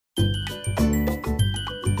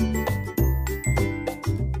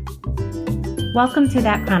Welcome to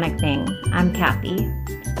That Chronic Thing. I'm Kathy.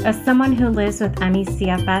 As someone who lives with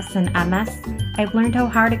ME/CFS and MS, I've learned how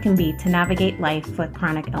hard it can be to navigate life with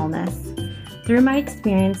chronic illness. Through my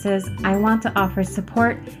experiences, I want to offer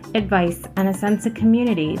support, advice, and a sense of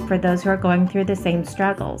community for those who are going through the same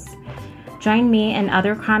struggles. Join me and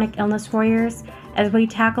other chronic illness warriors as we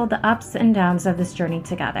tackle the ups and downs of this journey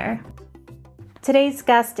together. Today's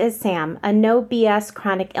guest is Sam, a no BS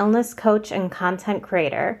chronic illness coach and content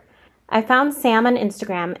creator. I found Sam on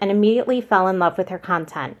Instagram and immediately fell in love with her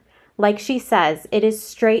content. Like she says, it is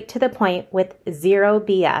straight to the point with zero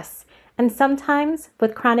BS. And sometimes,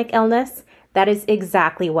 with chronic illness, that is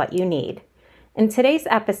exactly what you need. In today's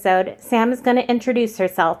episode, Sam is going to introduce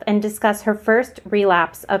herself and discuss her first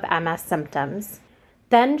relapse of MS symptoms.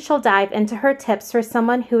 Then she'll dive into her tips for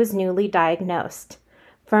someone who is newly diagnosed.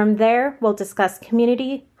 From there, we'll discuss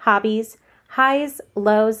community, hobbies, highs,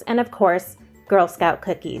 lows, and of course, Girl Scout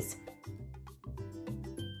cookies.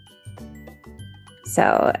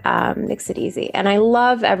 So makes it easy. And I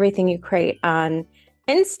love everything you create on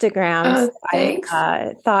Instagram. Thanks.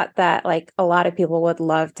 I thought that a lot of people would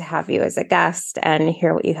love to have you as a guest and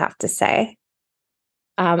hear what you have to say.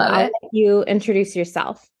 I'll let you introduce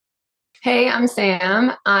yourself. Hey, I'm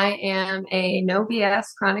Sam. I am a no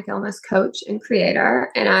BS chronic illness coach and creator,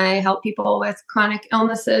 and I help people with chronic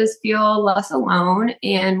illnesses feel less alone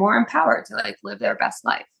and more empowered to live their best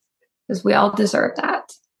life, because we all deserve that.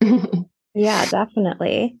 Yeah,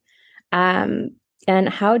 definitely. And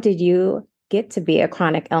how did you get to be a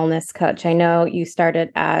chronic illness coach? I know you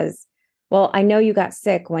started I know you got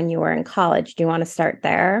sick when you were in college. Do you want to start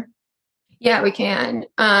there? Yeah, we can.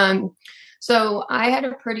 So I had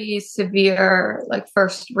a pretty severe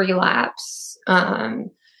first relapse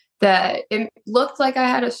that it looked like I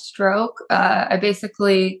had a stroke. I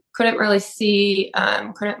basically couldn't really see,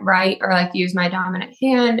 couldn't write or use my dominant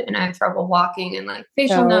hand, and I had trouble walking and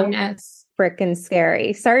facial numbness. Freaking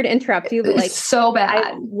scary. Sorry to interrupt you, but so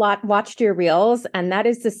bad. I watched your reels, and that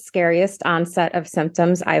is the scariest onset of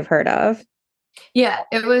symptoms I've heard of. Yeah,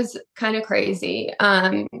 it was kind of crazy.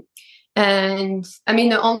 And I mean,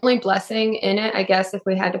 the only blessing in it, I guess, if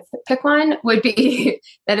we had to pick one, would be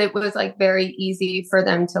that it was very easy for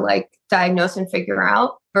them to diagnose and figure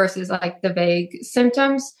out versus the vague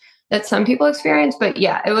symptoms that some people experience. But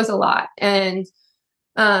yeah, it was a lot. And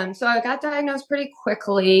so I got diagnosed pretty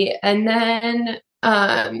quickly, and then,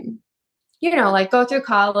 go through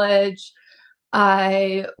college.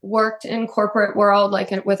 I worked in corporate world,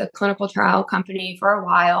 with a clinical trial company for a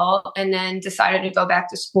while, and then decided to go back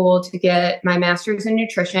to school to get my master's in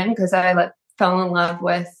nutrition because I fell in love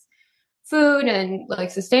with food and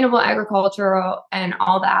sustainable agriculture and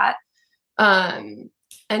all that.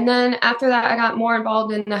 And then after that, I got more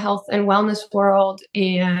involved in the health and wellness world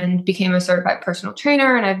and became a certified personal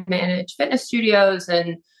trainer. And I've managed fitness studios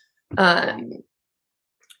and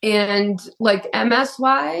MS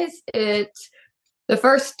wise, the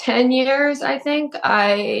first 10 years, I think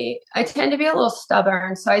I tend to be a little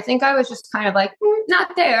stubborn. So I think I was just kind of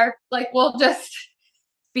not there. We'll just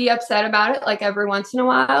be upset about it every once in a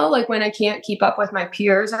while, when I can't keep up with my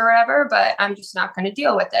peers or whatever, but I'm just not going to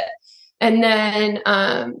deal with it. And then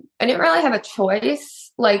I didn't really have a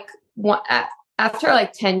choice. After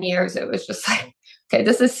 10 years, it was just okay,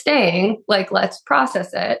 this is staying. Let's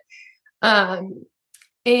process it. And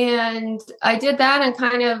I did that, and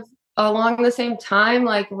kind of along the same time,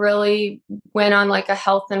 really went on a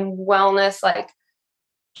health and wellness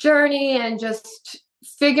journey, and just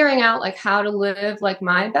figuring out how to live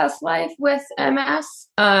my best life with MS.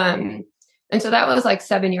 And so that was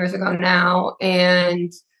 7 years ago now.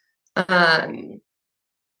 And a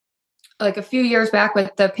few years back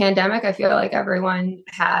with the pandemic, I feel everyone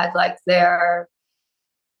had their,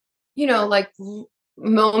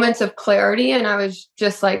 moments of clarity. And I was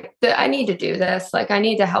just I need to do this. I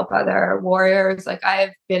need to help other warriors.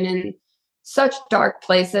 I've been in such dark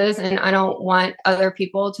places, and I don't want other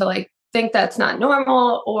people to think that's not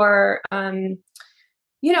normal, or,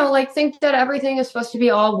 think that everything is supposed to be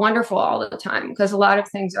all wonderful all the time. Because a lot of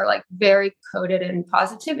things are very coded in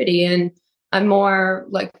positivity, and I'm more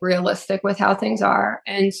realistic with how things are.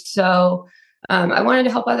 And so I wanted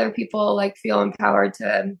to help other people feel empowered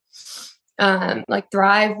to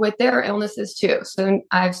thrive with their illnesses too. So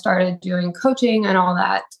I've started doing coaching and all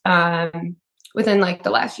that within the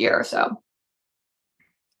last year or so.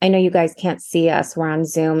 I know you guys can't see us. We're on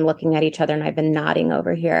Zoom looking at each other, and I've been nodding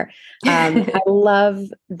over here. I love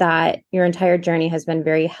that your entire journey has been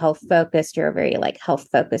very health focused. You're a very health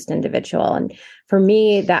focused individual. And for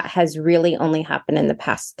me, that has really only happened in the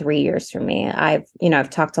past 3 years for me. I've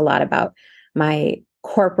talked a lot about my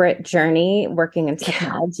corporate journey working in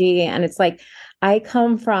technology. Yeah. And it's like, I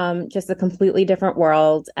come from just a completely different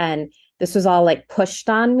world, and this was all like pushed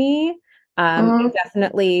on me. I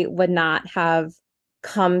definitely would not have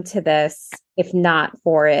come to this if not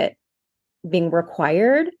for it being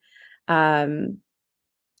required.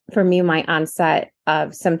 For me, my onset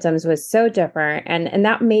of symptoms was so different. And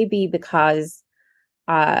that may be because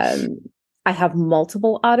I have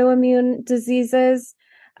multiple autoimmune diseases.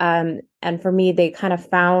 And for me, they kind of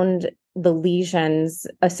found the lesions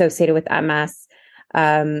associated with MS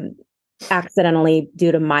accidentally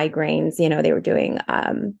due to migraines. You know, they were doing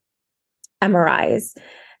MRIs.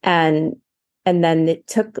 And then it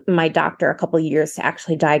took my doctor a couple of years to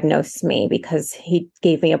actually diagnose me, because he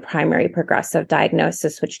gave me a primary progressive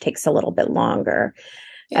diagnosis, which takes a little bit longer.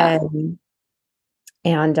 Yeah.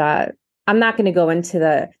 And I'm not going to go into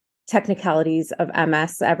the technicalities of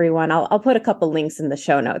MS, everyone. I'll put a couple links in the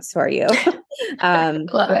show notes for you.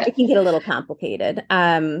 Love it. It can get a little complicated.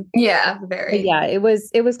 Yeah, very. Yeah, it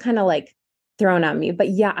was kind of like thrown on me. But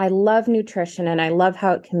yeah, I love nutrition, and I love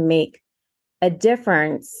how it can make a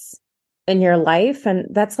difference in your life. And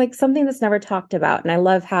that's like something that's never talked about. And I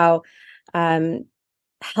love how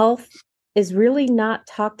health is really not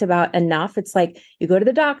talked about enough. It's like you go to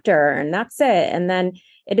the doctor and that's it. And then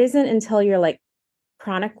it isn't until you're like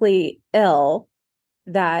chronically ill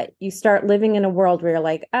that you start living in a world where you're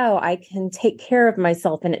like, oh, I can take care of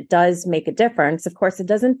myself, and it does make a difference. Of course, it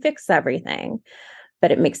doesn't fix everything,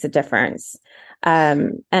 but it makes a difference.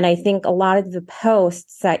 And I think a lot of the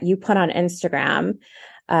posts that you put on Instagram,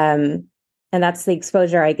 and that's the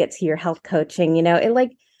exposure I get to your health coaching, you know, it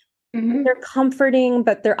like, they're comforting,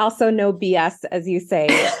 but they're also no BS, as you say.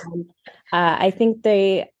 I think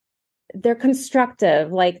they're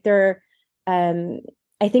constructive. Like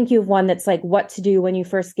I think you have one that's like what to do when you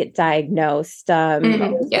first get diagnosed,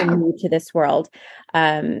 new to this world.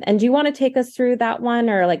 And do you want to take us through that one,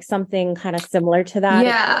 or like something kind of similar to that?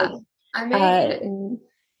 Yeah,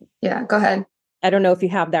 yeah, go ahead. I don't know if you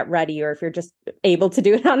have that ready, or if you're just able to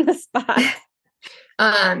do it on the spot.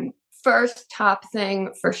 First top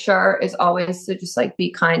thing for sure is always to just like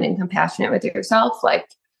be kind and compassionate with yourself. Like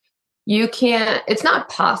it's not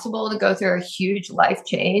possible to go through a huge life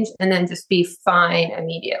change and then just be fine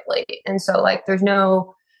immediately. And so like, there's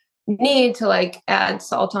no need to like add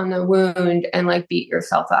salt on the wound and like beat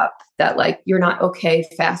yourself up that like you're not okay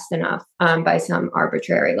fast enough by some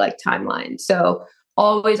arbitrary like timeline. So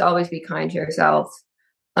always be kind to yourself.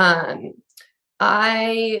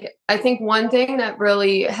 I think one thing that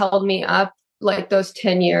really held me up like those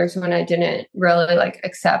 10 years when I didn't really like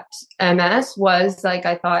accept MS was like,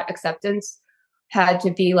 I thought acceptance had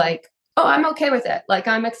to be like, oh, I'm okay with it. Like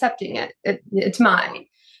I'm accepting it. It's mine.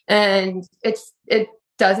 And it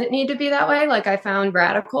doesn't need to be that way. Like I found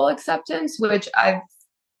radical acceptance, which I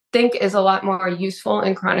think is a lot more useful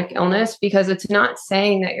in chronic illness, because it's not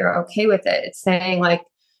saying that you're okay with it. It's saying like,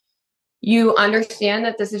 you understand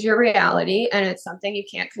that this is your reality and it's something you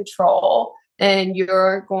can't control. And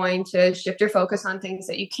you're going to shift your focus on things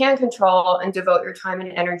that you can control and devote your time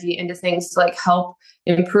and energy into things to like help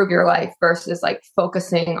improve your life versus like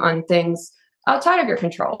focusing on things outside of your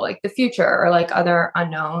control, like the future or like other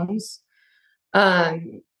unknowns.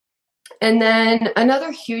 And then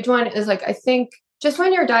another huge one is like, I think just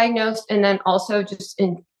when you're diagnosed, and then also just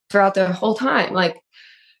throughout the whole time, like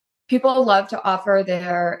people love to offer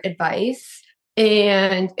their advice,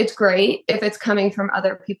 and it's great if it's coming from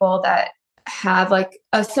other people that have like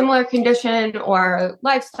a similar condition or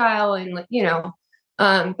lifestyle, and you know,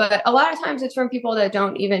 but a lot of times it's from people that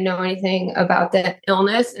don't even know anything about the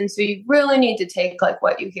illness. And so you really need to take like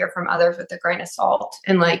what you hear from others with a grain of salt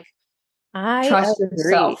and like trust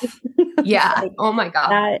yourself. Yeah. Like, oh my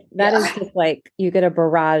God. That is just like, you get a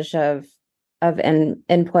barrage of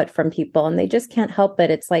input from people, and they just can't help it.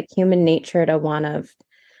 It's like human nature to want to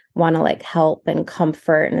like help and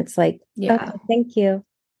comfort. And it's like, okay, thank you.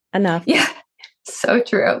 Enough. Yeah. So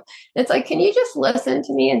true. It's like, can you just listen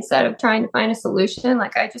to me instead of trying to find a solution?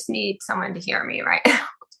 Like, I just need someone to hear me right now.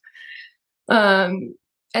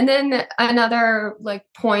 And then another like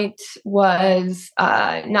point was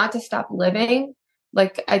not to stop living.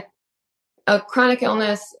 Like a chronic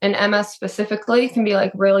illness, and MS specifically, can be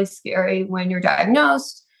like really scary when you're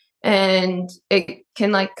diagnosed, and it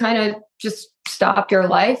can like kind of just stop your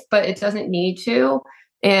life, but it doesn't need to.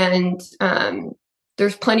 And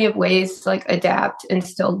there's plenty of ways to like adapt and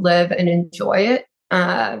still live and enjoy it,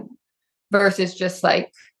 versus just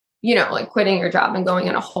like, you know, like quitting your job and going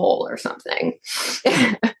in a hole or something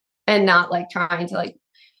and not like trying to like,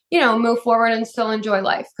 you know, move forward and still enjoy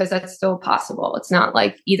life, because that's still possible. It's not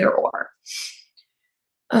like either or.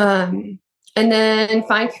 And then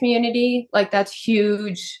find community, like that's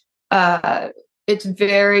huge. It's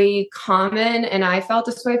very common, and I felt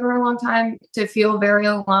this way for a long time, to feel very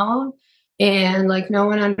alone and like no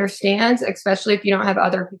one understands, especially if you don't have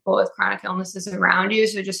other people with chronic illnesses around you.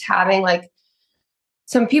 So just having like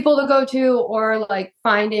some people to go to, or like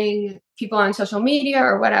finding people on social media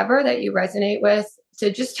or whatever that you resonate with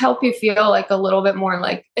to just help you feel like a little bit more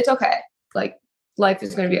like it's okay. Like life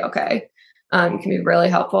is going to be okay. Can be really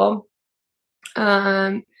helpful.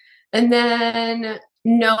 And then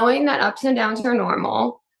knowing that ups and downs are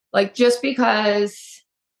normal, like just because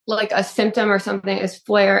like a symptom or something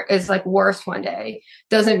is like worse one day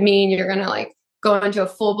doesn't mean you're going to like go into a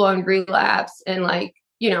full blown relapse and like,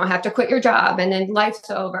 have to quit your job and then life's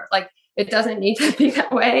over. Like it doesn't need to be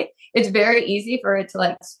that way. It's very easy for it to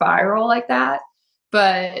like spiral like that.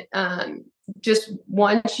 But, just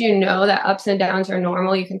once you know that ups and downs are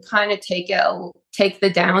normal, you can kind of take the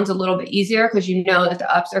downs a little bit easier because you know that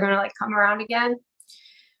the ups are going to like come around again.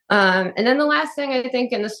 And then the last thing I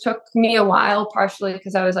think, and this took me a while, partially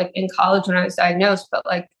because I was like in college when I was diagnosed, but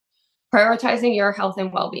like prioritizing your health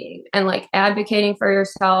and well-being and like advocating for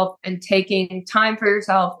yourself and taking time for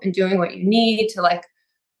yourself and doing what you need to like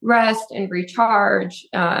rest and recharge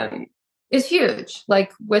is huge.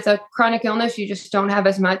 Like with a chronic illness, you just don't have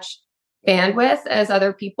as much bandwidth as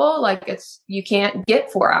other people. Like you can't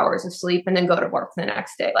get 4 hours of sleep and then go to work the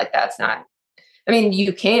next day. Like that's not, I mean,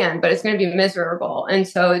 you can, but it's going to be miserable. And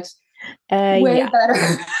so it's way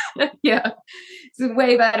better. Yeah. It's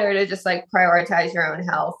way better to just like prioritize your own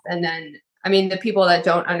health. And then, I mean, the people that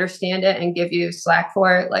don't understand it and give you slack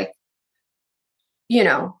for it, like,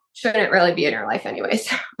 shouldn't really be in your life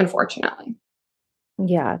anyways, unfortunately.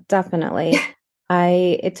 Yeah, definitely.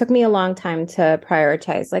 It took me a long time to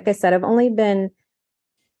prioritize. Like I said, I've only been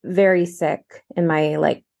very sick in my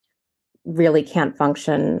like really can't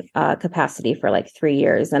function capacity for like 3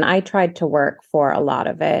 years. And I tried to work for a lot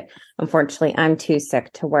of it. Unfortunately, I'm too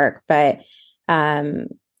sick to work, but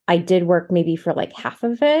I did work maybe for like half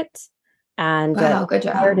of it. And wow, good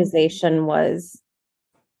job. prioritization was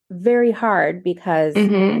very hard because,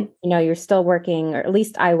 you're still working, or at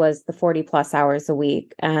least I was, the 40 plus hours a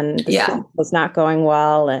week, and the sleep was not going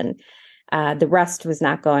well. And the rest was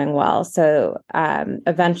not going well. So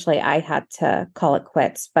eventually I had to call it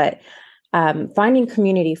quits. But finding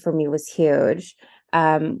community for me was huge.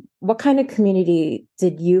 What kind of community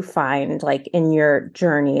did you find like in your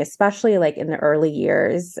journey, especially like in the early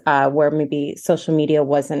years where maybe social media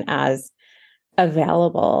wasn't as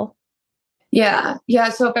available? Yeah. Yeah.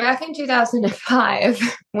 So back in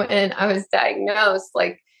 2005, when I was diagnosed,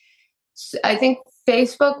 like, I think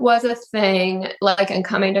Facebook was a thing, like, and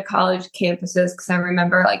coming to college campuses, because I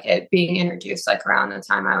remember like it being introduced like around the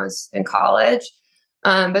time I was in college.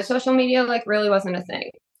 But social media like really wasn't a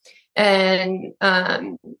thing. And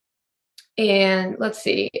let's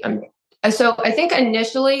see. So I think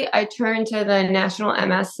initially I turned to the National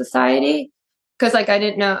MS Society because like I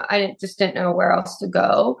didn't know where else to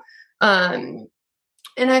go. And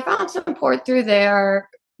I found support through there,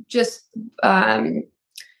 just like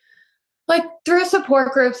through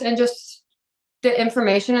support groups and just the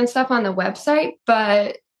information and stuff on the website.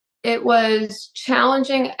 But it was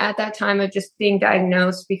challenging at that time of just being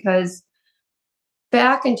diagnosed because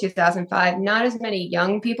back in 2005, not as many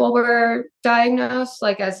young people were diagnosed,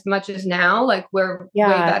 like as much as now. Like we're way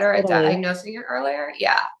better at diagnosing it earlier.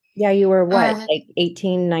 Yeah. Yeah. You were what, like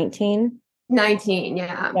 18, 19? 19,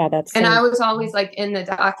 yeah. Yeah, and I was always like in the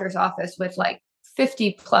doctor's office with like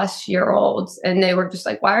 50 plus year olds, and they were just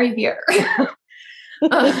like, why are you here?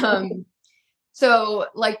 So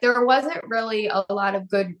like there wasn't really a lot of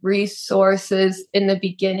good resources in the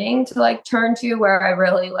beginning to like turn to where I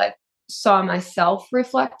really like saw myself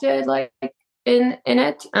reflected like in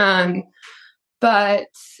it. But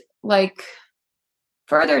like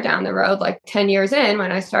further down the road, like 10 years in,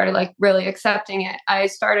 when I started like really accepting it, I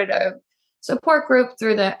started a support group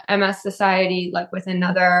through the MS Society, like with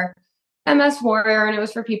another MS warrior, and it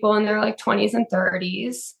was for people in their like 20s and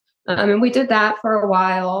 30s. And we did that for a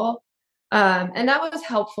while. And that was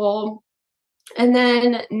helpful. And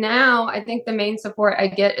then now I think the main support I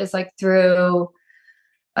get is like through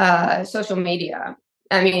social media.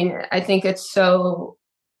 I mean, I think it's so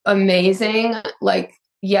amazing. Like,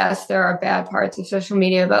 yes, there are bad parts of social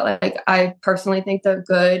media, but like I personally think the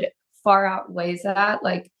good far outweighs that.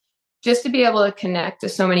 Like, just to be able to connect to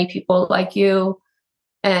so many people like you,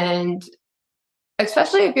 and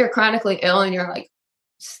especially if you're chronically ill and you're like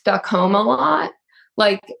stuck home a lot,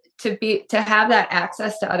 like to have that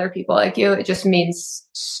access to other people like you, it just means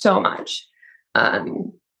so much. I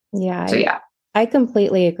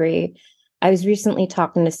completely agree. I was recently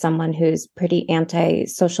talking to someone who's pretty anti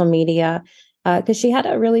social media because she had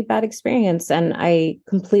a really bad experience, and I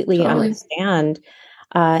completely Totally. understand.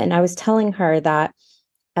 And I was telling her that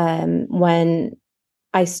when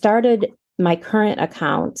I started my current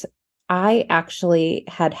account, I actually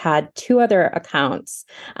had two other accounts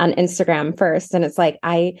on Instagram first. And it's like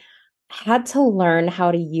I had to learn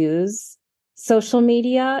how to use social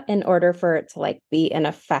media in order for it to like be an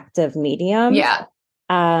effective medium. Yeah.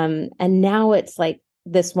 And now it's like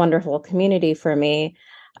this wonderful community for me.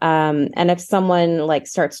 And if someone like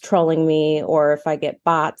starts trolling me or if I get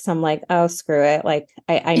bots, I'm like, oh, screw it. Like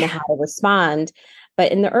I know how to respond.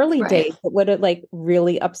 But in the early Right. days, it would have like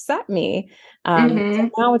really upset me. So Hmm.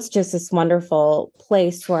 now it's just this wonderful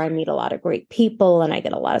place where I meet a lot of great people and I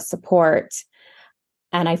get a lot of support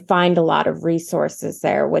and I find a lot of resources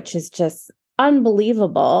there, which is just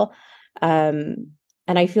unbelievable.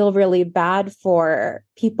 And I feel really bad for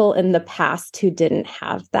people in the past who didn't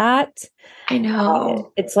have that. I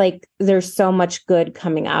know. It's like there's so much good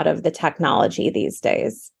coming out of the technology these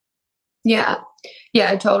days. Yeah.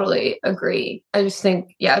 Yeah, I totally agree. I just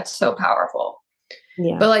think, yeah, it's so powerful.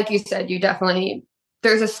 Yeah. But like you said,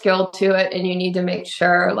 there's a skill to it and you need to make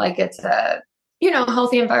sure like it's a,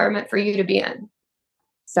 healthy environment for you to be in.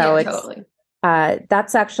 So Yeah, it's totally.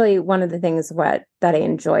 that's actually one of the things that I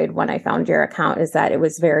enjoyed when I found your account is that it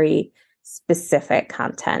was very specific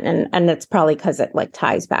content, and it's probably because it like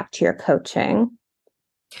ties back to your coaching.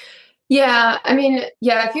 Yeah. I mean,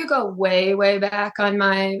 yeah, if you go way, way back on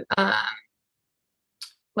my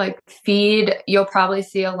like feed, you'll probably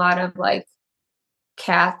see a lot of like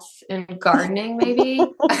cats and gardening, maybe.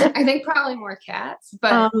 I think probably more cats,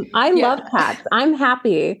 but I yeah. love cats. I'm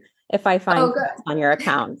happy if I find Oh, cats on your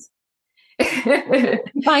account. good.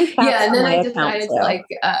 Find cats Yeah, and on then my I account decided to too. like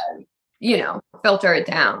filter it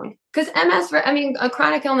down because I mean, a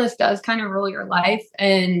chronic illness does kind of rule your life,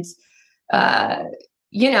 and uh,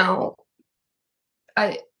 you know,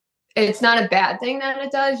 I it's not a bad thing that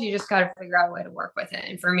it does. You just got to figure out a way to work with it.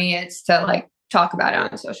 And for me, it's to like talk about it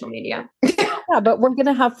on social media. Yeah, but we're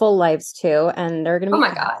gonna have full lives too, and they're gonna Oh be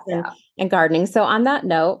my cats God, yeah. and gardening. So on that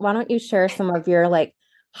note, why don't you share some of your like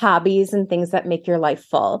hobbies and things that make your life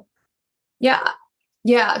full? Yeah.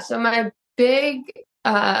 Yeah. So my big,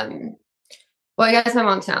 well, I guess I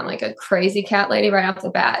won't sound like a crazy cat lady right off the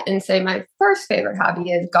bat and say my first favorite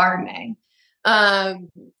hobby is gardening. Um,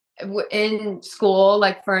 in school,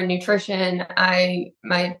 like for nutrition,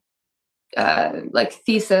 my like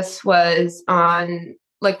thesis was on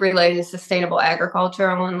like related to sustainable agriculture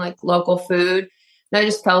on like local food. And I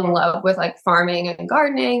just fell in love with like farming and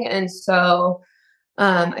gardening. And so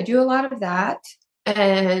I do a lot of that.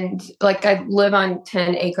 And like I live on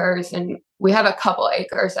 10 acres and we have a couple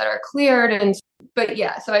acres that are cleared. But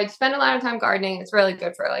yeah, so I spend a lot of time gardening. It's really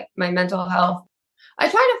good for like my mental health. I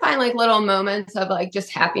try to find like little moments of like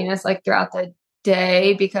just happiness like throughout the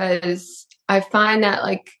day because I find that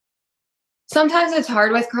like sometimes it's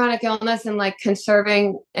hard with chronic illness and like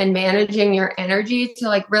conserving and managing your energy to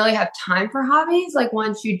like really have time for hobbies. Like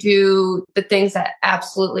once you do the things that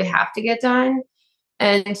absolutely have to get done.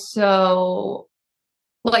 And so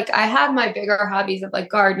like I have my bigger hobbies of like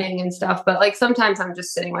gardening and stuff, but like sometimes I'm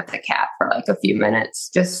just sitting with the cat for like a few minutes,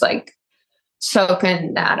 just like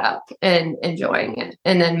soaking that up and enjoying it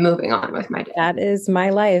and then moving on with my day. That is my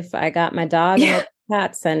life. I got my dog and Yeah. my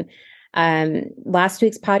cats. And last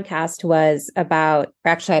week's podcast was about,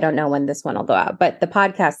 or actually, I don't know when this one will go out, but the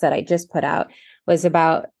podcast that I just put out was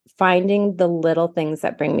about finding the little things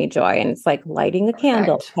that bring me joy. And it's like lighting a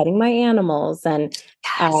candle, Perfect. petting my animals. And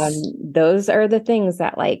Yes. those are the things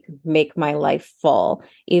that like make my life full,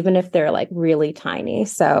 even if they're like really tiny.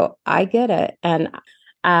 So I get it. And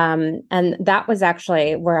that was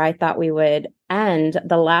actually where I thought we would end.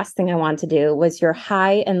 The last thing I want to do was your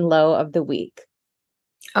high and low of the week.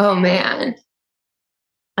 Oh man.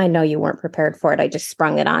 I know you weren't prepared for it. I just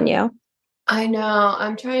sprung it on you. I know.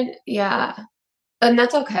 I'm trying. Yeah. And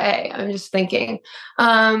that's okay. I'm just thinking.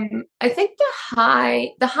 I think the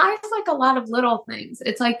high is like a lot of little things.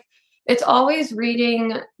 It's like, it's always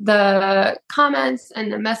reading the comments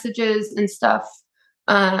and the messages and stuff,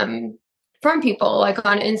 from people like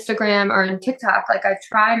on Instagram or on TikTok. Like I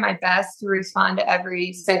try my best to respond to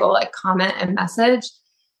every single like comment and message.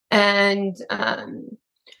 And,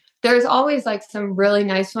 there's always like some really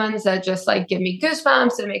nice ones that just like give me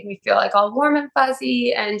goosebumps and make me feel like all warm and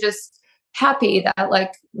fuzzy and just happy that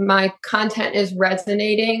like my content is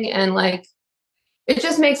resonating and like it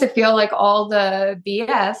just makes it feel like all the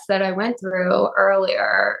BS that I went through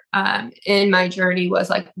earlier in my journey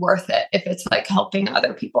was like worth it if it's like helping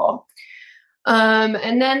other people.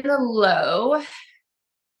 And then the low,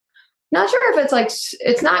 not sure if it's like,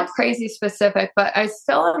 it's not crazy specific, but I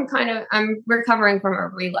still am I'm recovering from a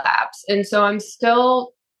relapse. And so I'm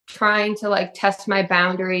still trying to like test my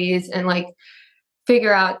boundaries and like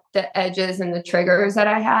figure out the edges and the triggers that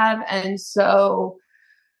I have. And so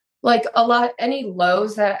like any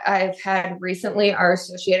lows that I've had recently are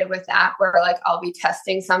associated with that, where like I'll be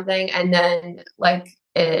testing something and then like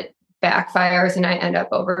it backfires and I end up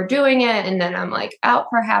overdoing it. And then I'm like out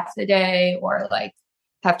for half the day, or like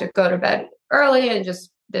have to go to bed early and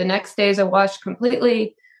just the next day's a wash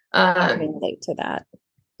completely. I can relate to that.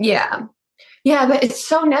 Yeah. Yeah. But it's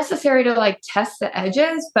so necessary to like test the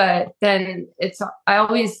edges, but then I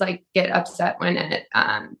always like get upset when it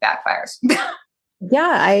backfires.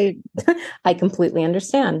 Yeah, I completely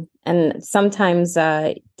understand. And sometimes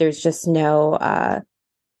there's just no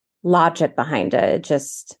logic behind it.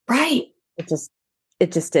 Right.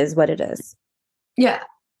 It just is what it is. Yeah.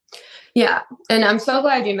 Yeah. And I'm so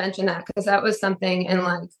glad you mentioned that, because that was something in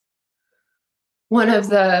like one of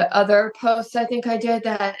the other posts I think I did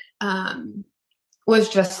that was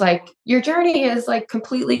just like, your journey is like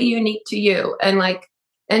completely unique to you.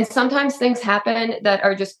 And sometimes things happen that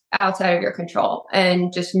are just outside of your control,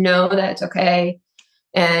 and just know that it's okay.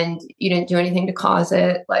 And you didn't do anything to cause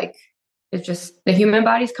it. Like, it's just, the human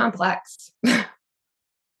body's complex.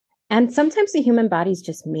 And sometimes the human body's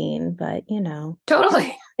just mean, but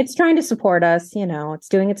Totally. It's trying to support us, it's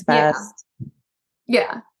doing its best.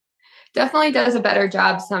 Yeah. Definitely does a better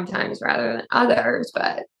job sometimes rather than others,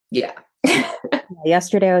 but yeah.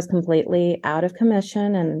 Yesterday I was completely out of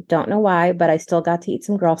commission and don't know why, but I still got to eat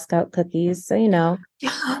some Girl Scout cookies. So, Yeah.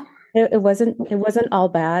 it wasn't all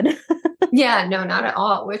bad. Yeah, no, not at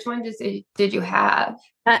all. Which one did you have?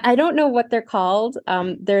 I don't know what they're called.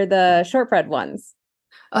 They're the shortbread ones.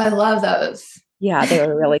 Oh, I love those. Yeah, they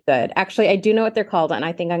were really good. Actually, I do know what they're called, and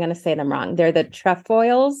I think I'm going to say them wrong. They're the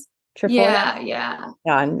trefoils. Yeah. Yeah,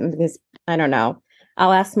 I don't know.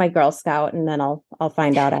 I'll ask my Girl Scout, and then I'll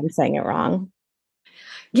find out I'm saying it wrong.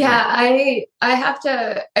 Yeah, I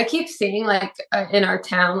keep seeing like in our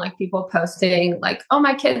town, like people posting like, oh,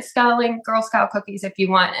 my kid's selling Girl Scout cookies if you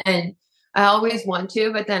want. And I always want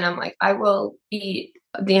to, but then I'm like, I will eat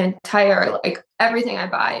the entire, like everything I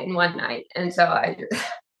buy in one night. And so I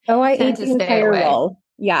ate the entire roll.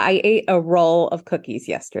 Yeah, I ate a roll of cookies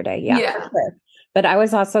yesterday. Yeah. For sure. But I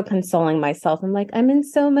was also consoling myself. I'm like, I'm in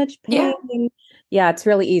so much pain. Yeah, it's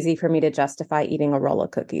really easy for me to justify eating a roll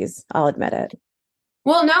of cookies. I'll admit it.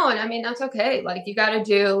 Well, no, and I mean, that's okay. Like, you got to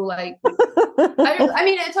do like, I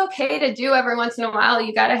mean, it's okay to do every once in a while.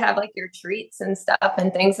 You got to have like your treats and stuff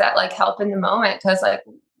and things that like help in the moment, because like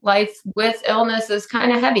life with illness is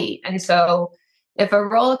kind of heavy. And so if a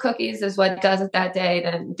roll of cookies is what does it that day,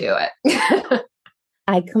 then do it.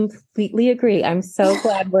 I completely agree. I'm so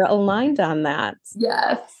glad we're aligned on that.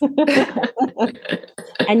 Yes.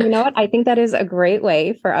 And you know what? I think that is a great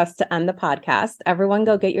way for us to end the podcast. Everyone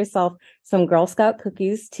go get yourself some Girl Scout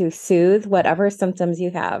cookies to soothe whatever symptoms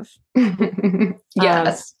you have.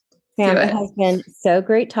 Yes. Sam, it has been so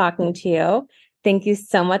great talking to you. Thank you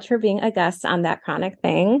so much for being a guest on That Chronic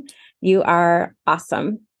Thing. You are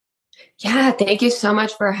awesome. Yeah. Thank you so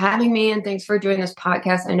much for having me. And thanks for doing this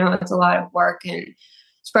podcast. I know it's a lot of work, and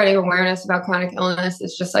spreading awareness about chronic illness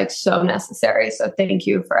is just like so necessary. So thank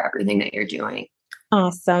you for everything that you're doing.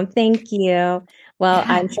 Awesome. Thank you. Well,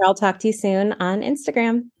 I'm sure I'll talk to you soon on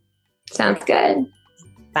Instagram. Sounds good.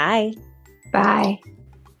 Bye. Bye.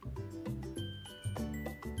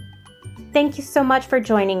 Thank you so much for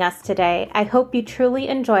joining us today. I hope you truly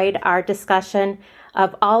enjoyed our discussion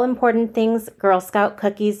of all important things, Girl Scout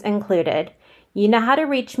cookies included. You know how to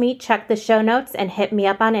reach me. Check the show notes and hit me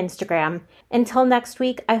up on Instagram. Until next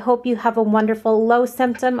week, I hope you have a wonderful low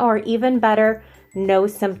symptom, or even better, no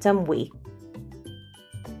symptom week.